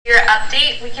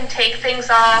update. We can take things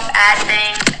off, add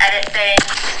things, edit things,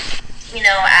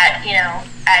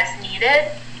 as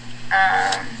needed.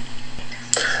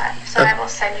 So I will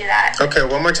send you that. Okay,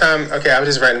 one more time. Okay, I was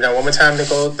just writing down one more time the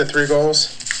 3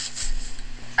 goals.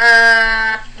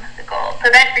 The goal: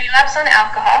 prevent relapse on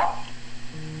alcohol.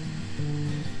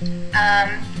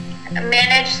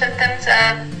 Manage symptoms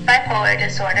of bipolar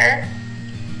disorder.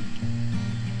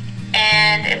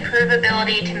 And improve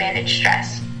ability to manage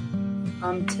stress.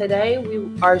 Today,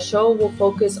 our show will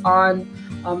focus on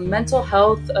mental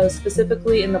health,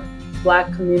 specifically in the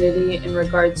Black community in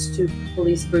regards to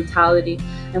police brutality.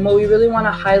 And what we really want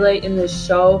to highlight in this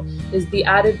show is the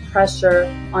added pressure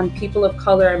on people of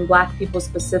color and Black people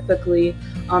specifically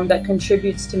that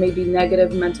contributes to maybe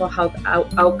negative mental health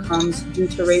outcomes due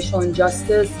to racial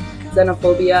injustice,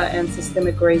 xenophobia, and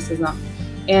systemic racism.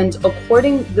 And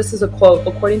this is a quote,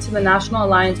 according to the National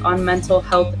Alliance on Mental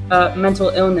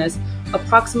Illness,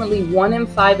 approximately 1 in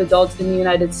 5 adults in the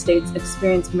United States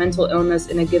experience mental illness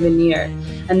in a given year.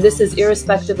 And this is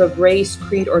irrespective of race,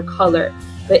 creed, or color.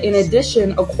 But in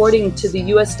addition, according to the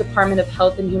U.S. Department of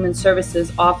Health and Human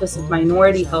Services Office of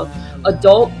Minority Health,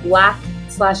 adult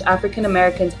Black/African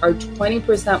Americans are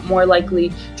 20% more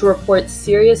likely to report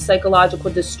serious psychological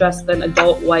distress than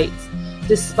adult whites.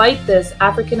 Despite this,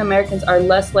 African Americans are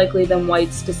less likely than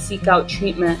whites to seek out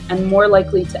treatment and more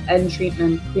likely to end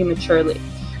treatment prematurely.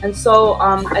 And so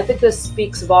I think this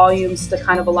speaks volumes to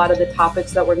kind of a lot of the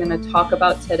topics that we're going to talk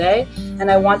about today. And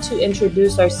I want to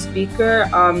introduce our speaker,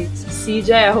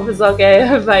 CJ. I hope it's okay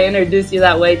if I introduce you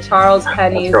that way. Charles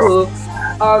Penny, who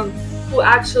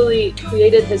actually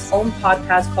created his own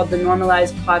podcast called The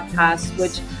Normalized Podcast,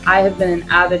 which I have been an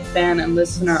avid fan and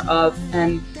listener of.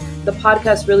 And the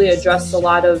podcast really addressed a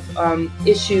lot of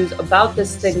issues about the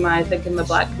stigma, I think, in the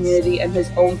Black community and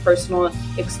his own personal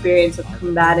experience of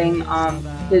combating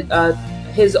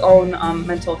his own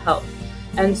mental health.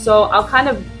 And so I'll kind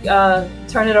of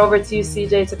turn it over to you,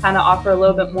 CJ, to kind of offer a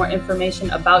little bit more information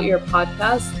about your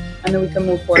podcast, and then we can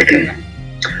move forward from there.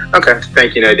 Okay,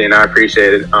 thank you, Nadine. I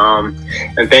appreciate it.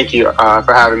 And thank you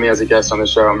for having me as a guest on the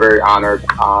show. I'm very honored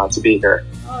to be here.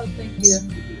 Oh, thank you.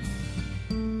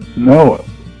 No.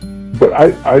 But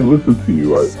I listen to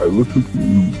you. I listen to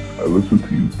you. I listen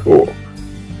to you talk,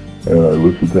 and I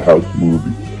listen to House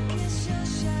Movies.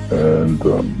 And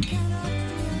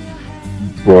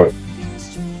but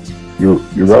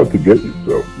you're out to get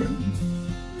yourself, man.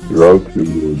 You're out to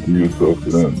do yourself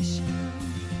in,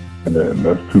 and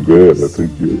that's too bad. I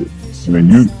think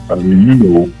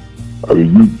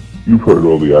you've heard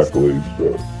all the accolades.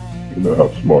 You know how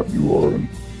smart you are and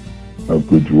how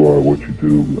good you are at what you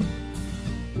do.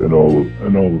 And all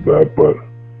of that, but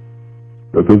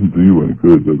that doesn't do you any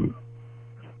good, does it?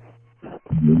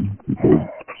 Because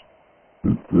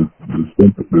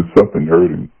there's something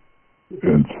hurting,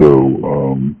 and so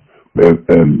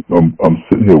and I'm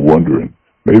sitting here wondering,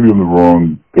 maybe I'm the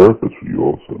wrong therapist for you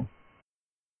also.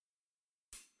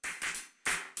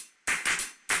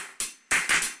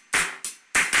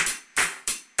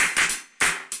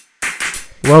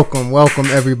 Welcome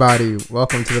everybody.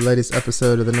 Welcome to the latest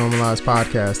episode of the Normalized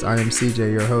Podcast. I am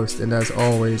CJ, your host, and as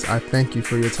always, I thank you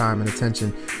for your time and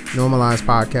attention.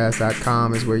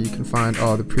 NormalizedPodcast.com is where you can find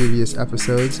all the previous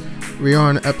episodes. We are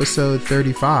on episode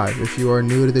 35. If you are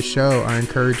new to the show, I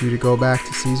encourage you to go back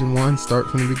to season 1, start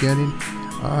from the beginning,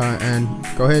 and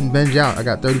go ahead and binge out. I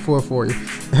got 34 for you.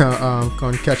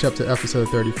 Going to catch up to episode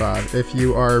 35. If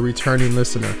you are a returning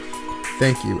listener,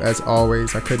 thank you. As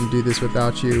always, I couldn't do this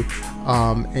without you.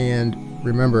 And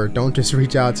remember, don't just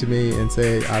reach out to me and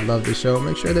say, I love this show.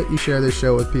 Make sure that you share this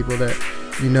show with people that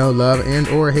you know, love, and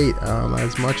or hate.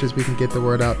 As much as we can get the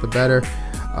word out, the better.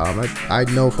 I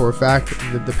know for a fact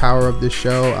that the power of this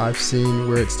show, I've seen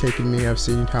where it's taken me. I've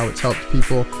seen how it's helped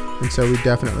people. And so we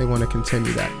definitely want to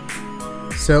continue that.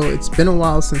 So it's been a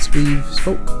while since we've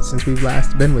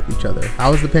last been with each other.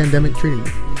 How is the pandemic treating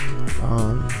you?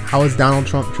 How is Donald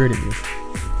Trump treating you?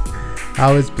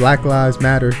 How is Black Lives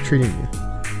Matter treating you?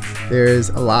 There is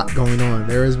a lot going on.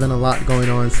 There has been a lot going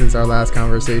on since our last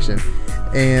conversation.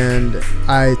 And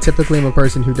I typically am a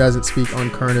person who doesn't speak on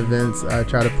current events. I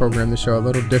try to program the show a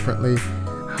little differently.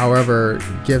 However,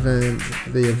 given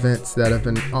the events that have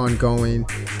been ongoing,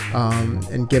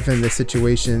 and given the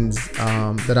situations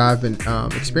that I've been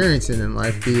experiencing in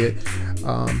life, be it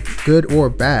good or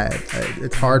bad,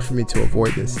 it's hard for me to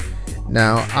avoid this.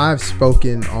 Now, I've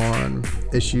spoken on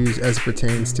issues as it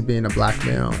pertains to being a Black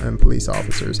male and police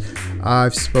officers.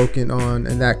 I've spoken on,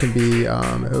 and that can be,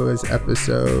 it was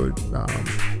episode,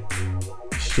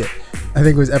 I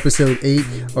think it was episode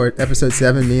 8 or episode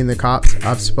 7, Me and the Cops.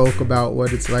 I've spoke about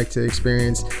what it's like to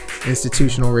experience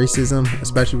institutional racism,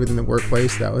 especially within the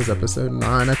workplace. That was episode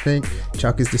 9, I think.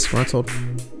 Chuck is disgruntled.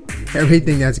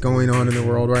 Everything that's going on in the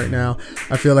world right now,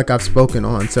 I feel like I've spoken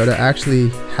on. So to actually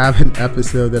have an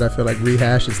episode that I feel like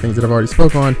rehashes things that I've already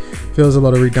spoke on feels a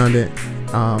little redundant.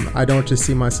 I don't just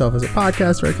see myself as a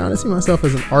podcaster. I kind of see myself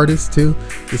as an artist too.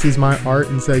 This is my art,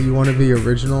 and so you want to be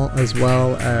original as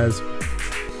well as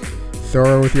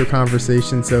thorough with your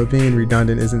conversation. So being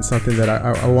redundant isn't something that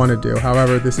I want to do.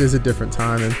 However, this is a different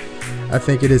time, and I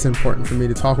think it is important for me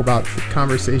to talk about the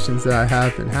conversations that I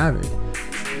have been having.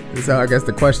 And so I guess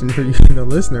the question for you, the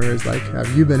listener, is like,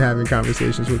 have you been having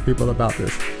conversations with people about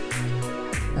this?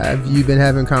 Have you been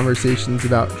having conversations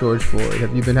about George Floyd?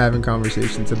 Have you been having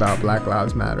conversations about Black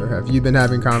Lives Matter? Have you been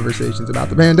having conversations about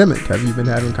the pandemic? Have you been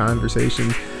having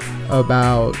conversations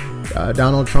about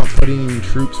Donald Trump putting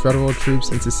federal troops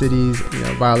into cities,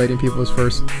 violating people's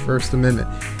First Amendment?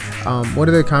 What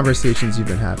are the conversations you've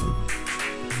been having?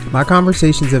 My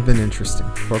conversations have been interesting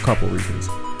for a couple reasons.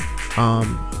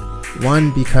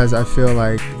 One, because I feel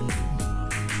like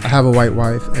I have a white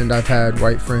wife, and I've had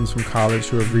white friends from college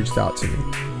who have reached out to me.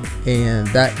 And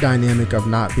that dynamic of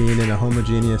not being in a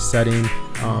homogeneous setting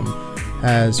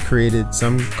has created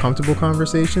some comfortable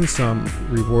conversations, some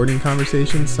rewarding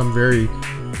conversations, some very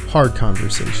hard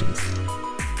conversations.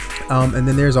 And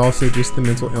then there's also just the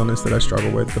mental illness that I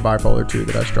struggle with, the bipolar 2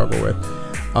 that I struggle with,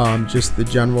 just the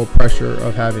general pressure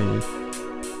of having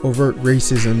overt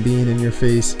racism being in your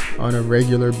face on a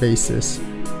regular basis,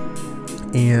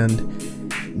 and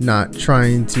not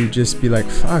trying to just be like,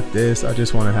 fuck this, I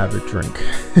just want to have a drink.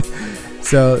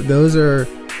 So those are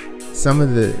some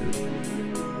of the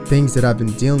things that I've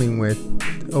been dealing with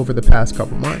over the past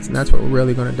couple months, and that's what we're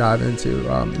really going to dive into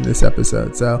in this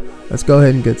episode. So let's go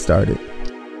ahead and get started.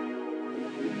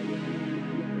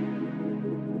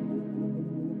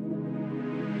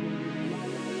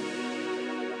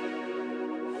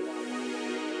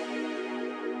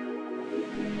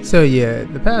 So yeah,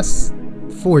 the past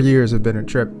 4 years have been a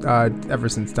trip ever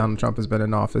since Donald Trump has been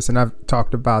in office, and I've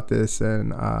talked about this in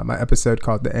my episode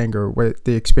called The Anger, what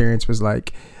the experience was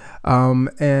like.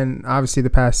 And obviously the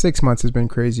past 6 months has been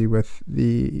crazy with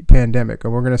the pandemic,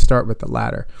 and we're going to start with the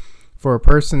latter. For a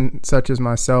person such as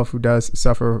myself who does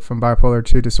suffer from bipolar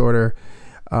 2 disorder,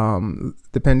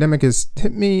 the pandemic has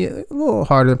hit me a little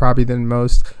harder probably than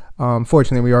most.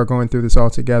 Fortunately, we are going through this all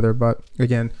together, but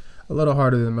again, a little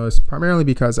harder than most, primarily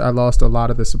because I lost a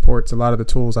lot of the supports, a lot of the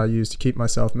tools I use to keep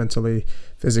myself mentally,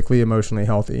 physically, emotionally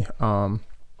healthy.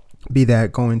 Be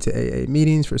that going to AA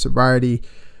meetings for sobriety,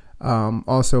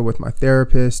 also with my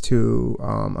therapist who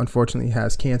unfortunately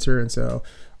has cancer, and so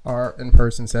our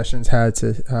in-person sessions had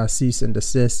to cease and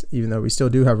desist. Even though we still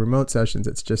do have remote sessions,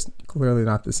 it's just clearly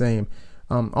not the same.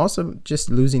 Also, just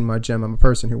losing my gym. I'm a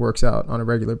person who works out on a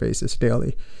regular basis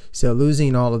daily. So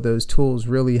losing all of those tools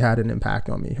really had an impact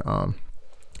on me.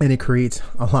 And it creates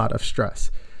a lot of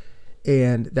stress.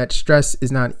 And that stress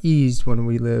is not eased when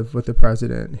we live with a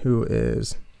president who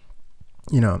is,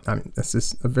 that's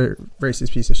just a very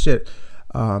racist piece of shit.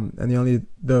 And the only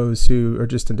those who are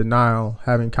just in denial,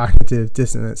 having cognitive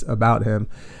dissonance about him,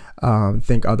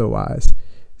 think otherwise.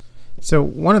 So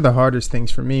one of the hardest things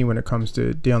for me when it comes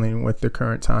to dealing with the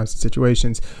current times and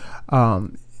situations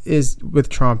is with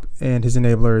Trump and his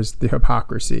enablers, the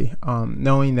hypocrisy.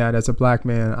 Knowing that as a black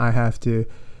man, I have to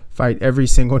fight every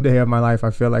single day of my life, I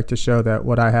feel like, to show that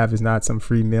what I have is not some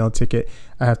free meal ticket.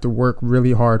 I have to work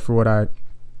really hard for what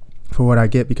I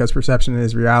get, because perception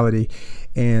is reality.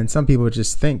 And some people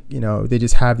just think, they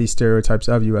just have these stereotypes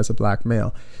of you as a black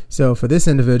male. So for this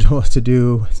individual to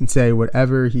do and say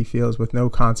whatever he feels with no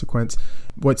consequence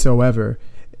whatsoever,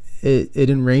 it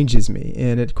enrages me,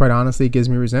 and it quite honestly gives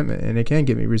me resentment, and it can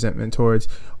give me resentment towards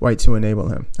whites who enable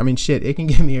him. I mean, shit, it can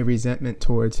give me a resentment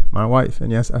towards my wife.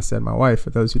 And yes, I said my wife. For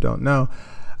those who don't know,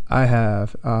 I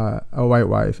have a white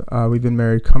wife. We've been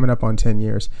married coming up on 10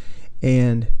 years.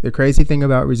 And the crazy thing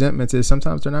about resentments is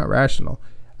sometimes they're not rational.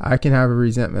 I can have a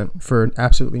resentment for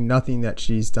absolutely nothing that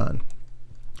she's done.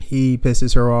 He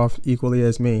pisses her off equally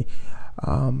as me.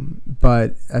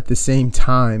 But at the same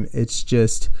time, it's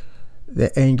just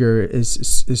the anger is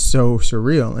so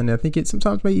surreal. And I think it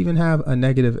sometimes may even have a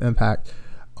negative impact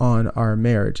on our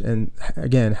marriage. And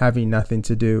again, having nothing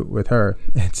to do with her.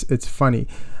 It's funny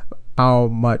how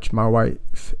much my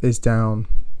wife is down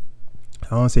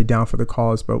I don't want to say down for the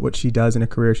cause, but what she does in a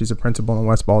career. She's a principal in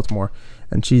West Baltimore,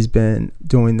 and she's been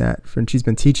doing that she's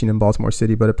been teaching in Baltimore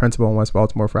City, but a principal in West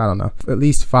Baltimore for, I don't know, at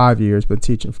least 5 years, but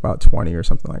teaching for about 20 or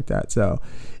something like that. So,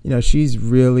 she's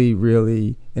really,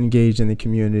 really engaged in the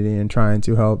community and trying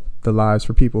to help the lives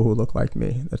for people who look like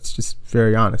me. That's just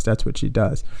very honest. That's what she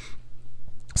does.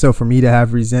 So for me to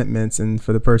have resentments, and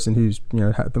for the person who's,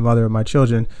 the mother of my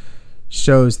children,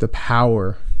 shows the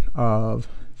power of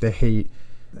the hate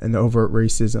and the overt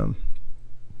racism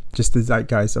just the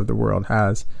zeitgeist of the world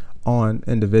has on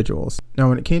individuals. Now,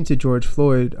 when it came to George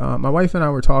Floyd, my wife and I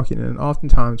were talking, and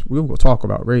oftentimes we will talk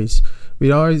about race.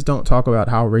 We always don't talk about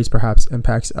how race perhaps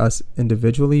impacts us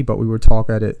individually, but we would talk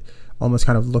at it almost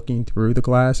kind of looking through the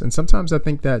glass. And sometimes I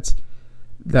think that's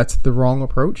the wrong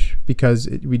approach, because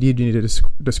we need to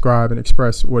describe and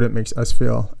express what it makes us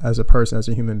feel as a person, as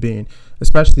a human being,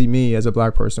 especially me as a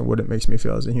black person, what it makes me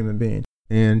feel as a human being.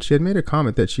 And she had made a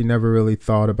comment that she never really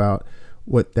thought about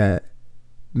what that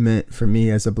meant for me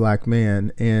as a black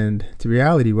man. And the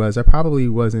reality was, I probably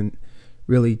wasn't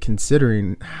really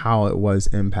considering how it was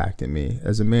impacting me.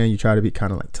 As a man, you try to be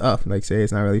kind of like tough, like say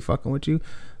it's not really fucking with you.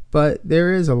 But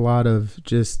there is a lot of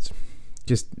just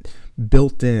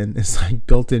built-in, it's like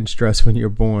built-in stress when you're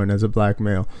born as a black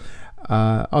male.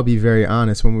 I'll be very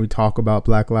honest, when we talk about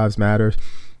Black Lives Matter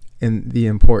and the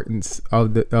importance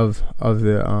of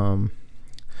the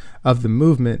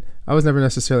movement, I was never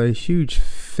necessarily a huge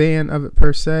fan of it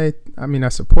per se. I mean, I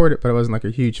support it, but I wasn't like a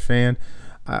huge fan.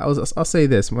 I'll say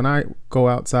this: when I go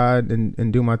outside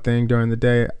and do my thing during the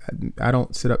day, I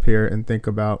don't sit up here and think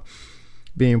about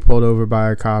being pulled over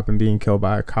by a cop and being killed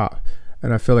by a cop.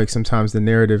 And I feel like sometimes the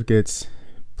narrative gets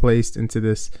placed into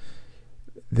this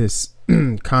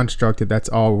construct that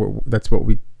that's what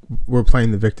we're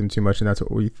playing the victim too much, and that's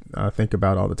what we think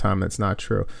about all the time. That's not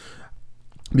true.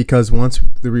 Because once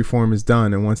the reform is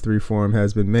done, and once the reform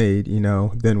has been made,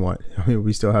 then what? I mean,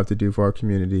 we still have to do for our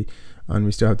community, and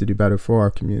we still have to do better for our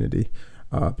community,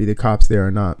 be the cops there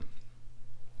or not.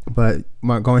 But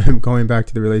going back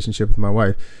to the relationship with my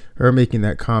wife, her making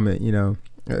that comment,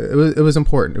 it was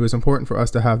important. It was important for us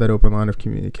to have that open line of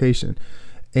communication.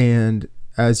 And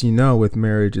as you know, with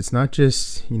marriage, it's not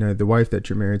just, the wife that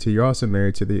you're married to. You're also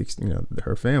married to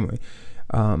her family.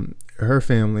 Her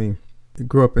family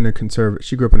grew up in a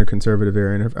conservative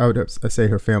area, and I would say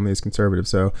her family is conservative.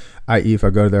 So, i.e., if I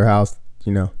go to their house,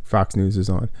 Fox News is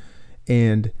on.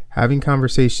 And having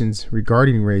conversations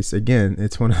regarding race, again,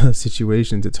 it's one of those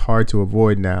situations it's hard to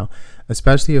avoid now,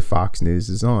 especially if Fox News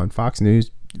is on. Fox News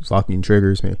fucking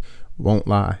triggers me, won't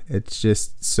lie. It's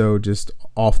just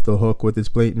off the hook with its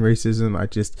blatant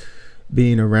racism.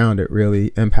 Being around it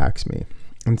really impacts me.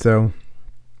 And so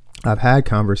I've had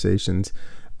conversations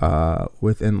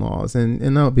with in-laws,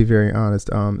 and I'll be very honest,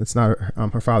 it's not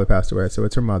her father passed away, so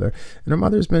it's her mother, and her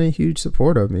mother's been a huge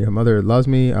supporter of me. Her mother loves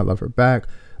me, I love her back,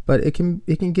 but it can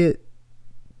get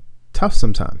tough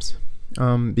sometimes,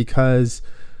 because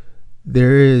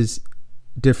there is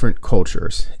different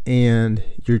cultures, and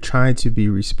you're trying to be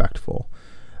respectful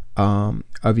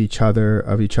of each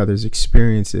other's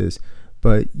experiences,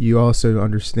 but you also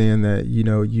understand that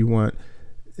you want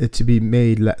it to be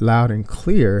made loud and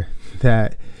clear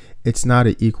that it's not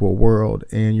an equal world,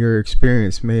 and your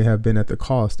experience may have been at the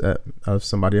cost of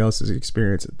somebody else's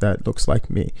experience that looks like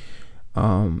me.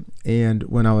 And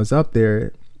when I was up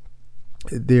there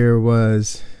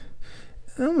was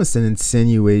almost an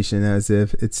insinuation as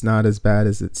if it's not as bad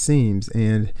as it seems,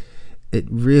 and it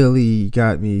really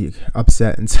got me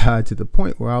upset inside, to the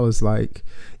point where I was like,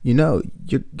 your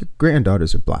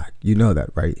granddaughters are black, that,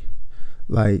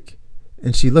 right?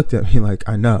 And she looked at me like,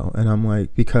 I know. And I'm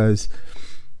like, because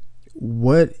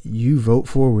what you vote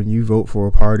for when you vote for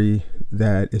a party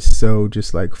that is so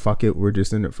just like, fuck it, we're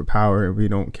just in it for power, and we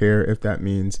don't care if that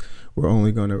means we're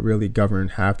only going to really govern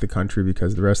half the country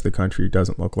because the rest of the country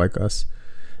doesn't look like us,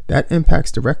 that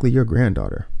impacts directly your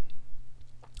granddaughter,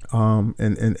 and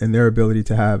their ability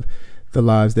to have the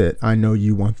lives that I know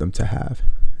you want them to have.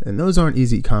 And those aren't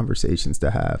easy conversations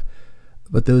to have,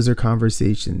 but those are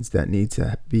conversations that need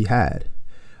to be had.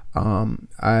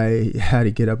 I had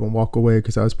to get up and walk away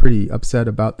because I was pretty upset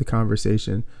about the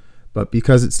conversation, but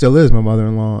because it still is my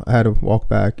mother-in-law, I had to walk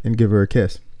back and give her a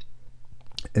kiss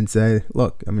and say,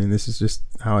 look, I mean, this is just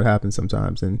how it happens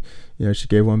sometimes. And, she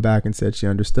gave one back and said she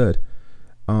understood.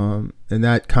 And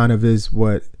that kind of is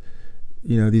what,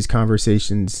 these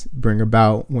conversations bring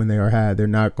about when they are had. They're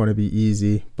not going to be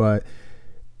easy, but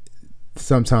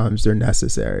sometimes they're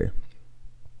necessary.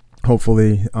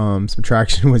 Hopefully, some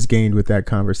traction was gained with that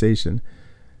conversation.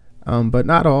 But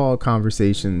not all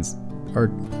conversations are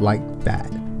like that.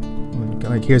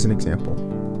 Like, here's an example.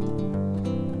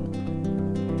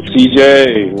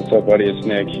 CJ, what's up, buddy? It's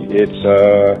Nick. It's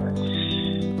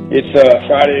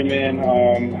Friday, man.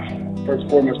 First and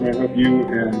foremost, man, hope you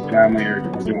and family are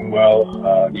doing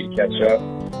well. Need to catch up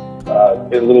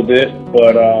a little bit,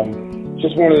 but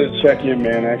just wanted to check in,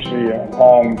 man. Actually, I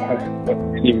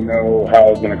didn't even know how I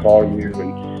was going to call you,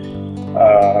 and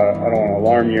I don't want to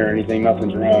alarm you or anything.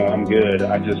 Nothing's wrong. I'm good.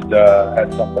 I just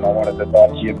had something I wanted to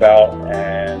talk to you about,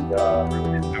 and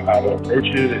really didn't know how to approach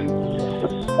it. And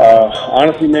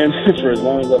honestly, man, for as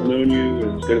long as I've known you,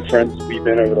 as good friends as we've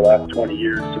been over the last 20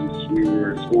 years since we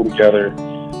were in school together,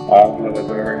 I've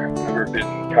never been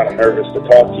kind of nervous to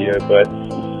talk to you. But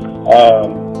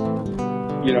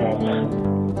you know,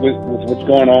 with what's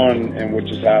going on and what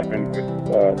just happened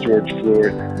with George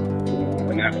Floyd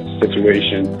and that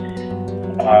situation,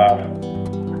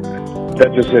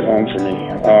 that just hit home for me.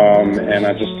 And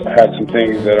I just had some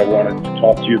things that I wanted to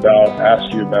talk to you about,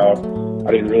 ask you about. I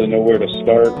didn't really know where to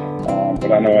start,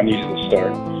 but I know I needed to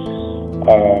start.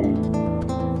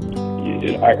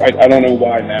 I don't know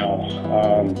why now.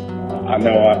 I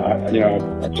know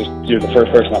you're the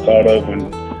first person I thought of when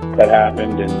that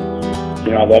happened, and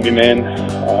you know, I love you, man.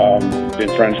 Been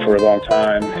friends for a long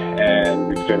time, and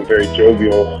we've been very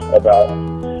jovial about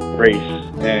race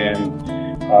and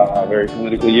very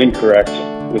politically incorrect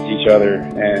with each other,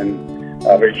 and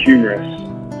very humorous.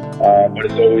 But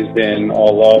it's always been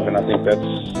all love, and I think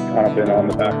that's kind of been on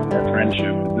the back of our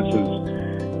friendship. This is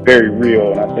very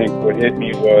real, and I think what hit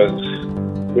me was,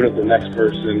 what if the next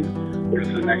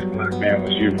black man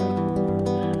was you?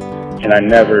 And I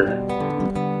never,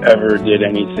 ever did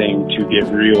anything to get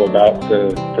real about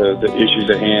the issues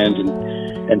at hand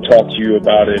and talk to you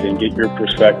about it and get your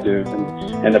perspective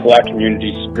and the black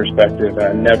community's perspective. And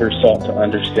I never sought to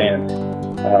understand.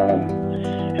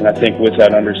 And I think with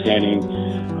that understanding,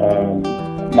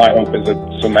 my hope is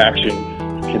that some action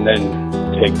can then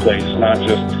take place, not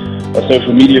just a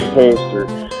social media post or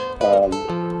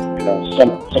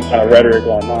some kind of rhetoric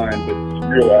online, but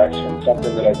real action,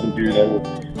 something that I can do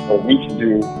or we can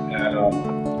do that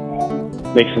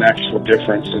makes an actual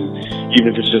difference, and even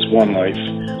if it's just one life.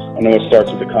 I know it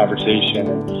starts with a conversation,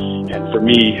 and for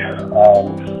me,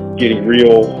 getting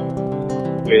real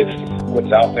with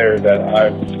what's out there that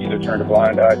I've either turned a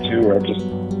blind eye to or just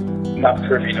not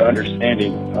privy to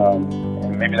understanding.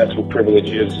 And maybe that's what privilege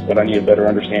is, but I need a better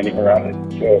understanding around it.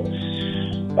 So,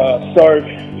 sorry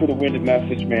for the winded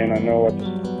message, man. I know I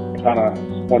just kind of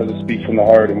wanted to speak from the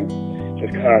heart and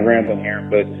just kind of rambling here,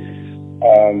 but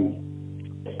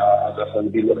I'll definitely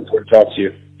be looking forward to talk to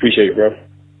you. Appreciate it, bro.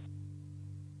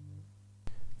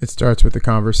 It starts with a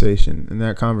conversation, and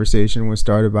that conversation was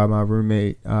started by my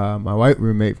roommate, my white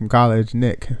roommate from college,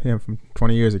 Nick, from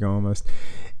 20 years ago almost.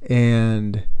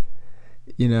 And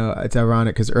you know, it's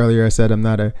ironic because earlier I said I'm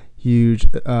not a huge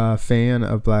fan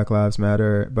of Black Lives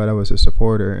Matter, but I was a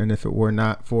supporter. And if it were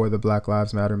not for the Black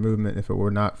Lives Matter movement, if it were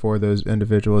not for those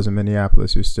individuals in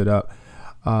Minneapolis who stood up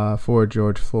for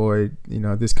George Floyd, you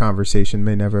know, this conversation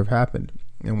may never have happened.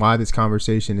 And why this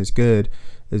conversation is good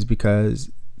is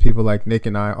because people like Nick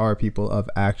and I are people of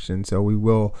action. So we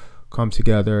will come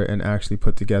together and actually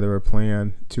put together a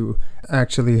plan to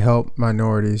actually help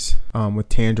minorities with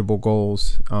tangible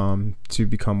goals to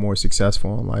become more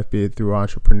successful in life, be it through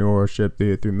entrepreneurship,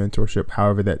 be it through mentorship,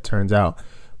 however that turns out.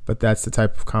 But that's the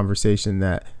type of conversation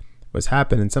that was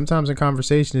happening. Sometimes a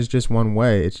conversation is just one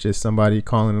way. It's just somebody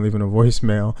calling and leaving a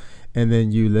voicemail and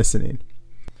then you listening.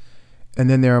 And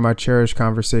then there are my cherished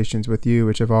conversations with you,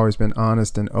 which have always been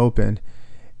honest and open.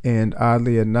 And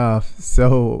oddly enough,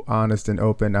 so honest and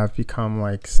open, I've become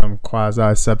like some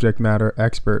quasi subject matter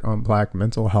expert on Black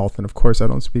mental health. And of course, I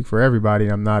don't speak for everybody.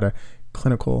 I'm not a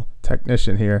clinical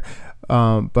technician here,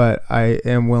 but I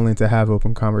am willing to have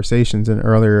open conversations. And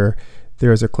earlier, there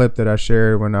was a clip that I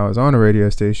shared when I was on a radio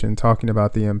station talking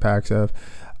about the impacts of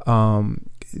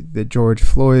the George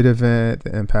Floyd event,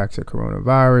 the impacts of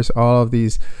coronavirus, all of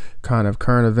these kind of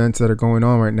current events that are going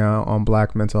on right now on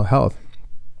Black mental health.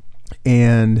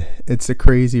 And it's a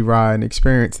crazy ride and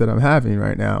experience that I'm having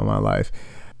right now in my life.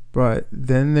 But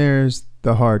then there's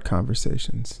the hard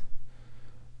conversations.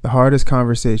 The hardest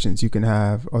conversations you can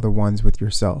have are the ones with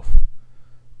yourself,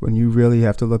 when you really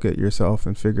have to look at yourself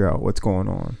and figure out what's going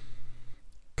on.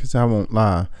 Because I won't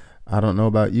lie, I don't know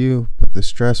about you, but the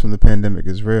stress from the pandemic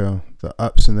is real. The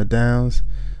ups and the downs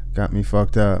got me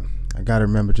fucked up. I gotta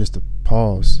remember just to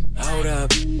pause. Hold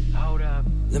up.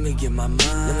 Let me get my mind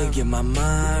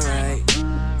right.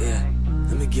 Yeah.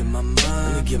 Let me get my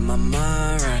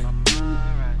mind right.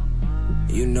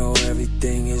 You know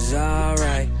everything is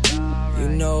alright. You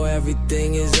know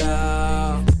everything is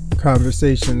all.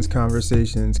 Conversations.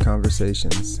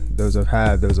 Those I've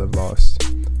had, those I've lost.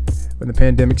 When the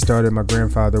pandemic started, my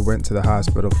grandfather went to the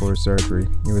hospital for surgery.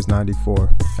 He was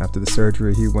 94. After the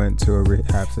surgery, he went to a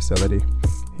rehab facility.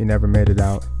 He never made it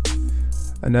out.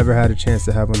 I never had a chance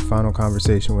to have one final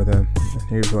conversation with him, and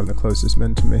he was one of the closest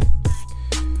men to me.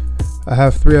 I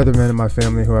have 3 other men in my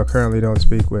family who I currently don't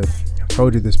speak with. I've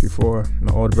told you this before.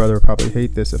 My older brother would probably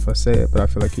hate this if I say it, but I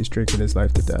feel like he's drinking his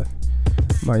life to death.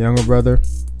 My younger brother,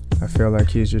 I feel like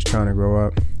he's just trying to grow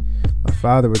up. My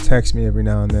father would text me every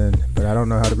now and then, but I don't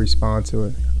know how to respond to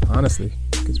it, honestly,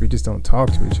 because we just don't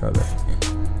talk to each other.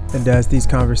 And as these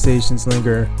conversations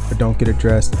linger or don't get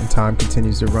addressed and time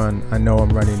continues to run, I know I'm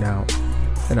running out.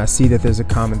 And I see that there's a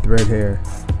common thread here.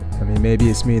 I mean, maybe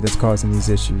it's me that's causing these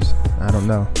issues. I don't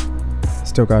know.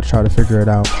 Still gotta try to figure it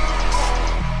out.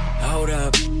 Hold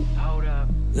up.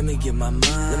 Let me get my mind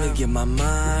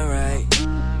right.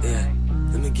 Yeah.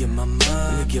 Let me get my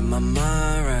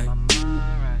mind right.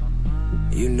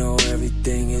 You know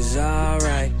everything is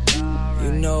alright.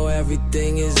 You know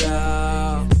everything is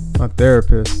all. My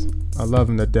therapist, I love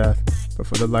him to death, but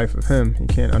for the life of him, he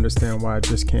can't understand why I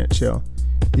just can't chill.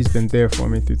 He's been there for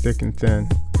me through thick and thin,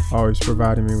 always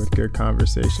providing me with good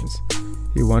conversations.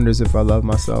 He wonders if I love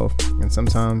myself, and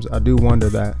sometimes I do wonder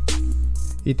that.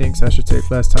 He thinks I should take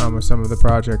less time with some of the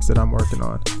projects that I'm working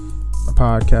on. My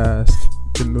podcast,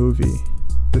 the movie,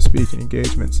 the speaking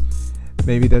engagements.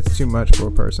 Maybe that's too much for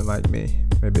a person like me.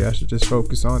 Maybe I should just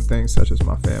focus on things such as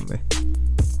my family.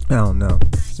 I don't know.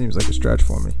 Seems like a stretch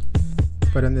for me.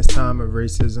 But in this time of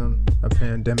racism, a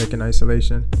pandemic, and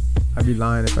isolation, I'd be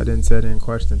lying if I didn't sit and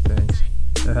question things.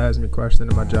 It has me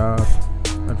questioning my job.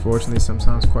 Unfortunately,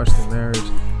 sometimes questioning marriage,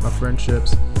 my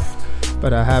friendships.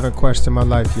 But I haven't questioned my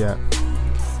life yet.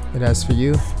 And as for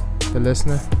you, the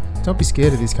listener, don't be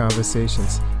scared of these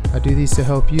conversations. I do these to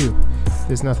help you.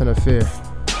 There's nothing to fear.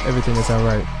 Everything is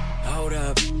alright. Hold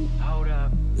up.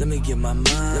 Let me get my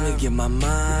mind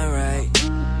right.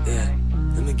 Yeah.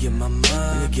 Let me get my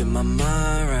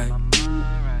mind right.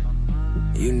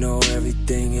 You know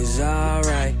everything is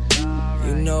alright.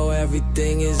 You know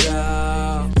everything is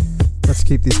all. Let's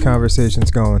keep these conversations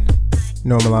going.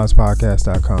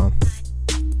 NormalizedPodcast.com.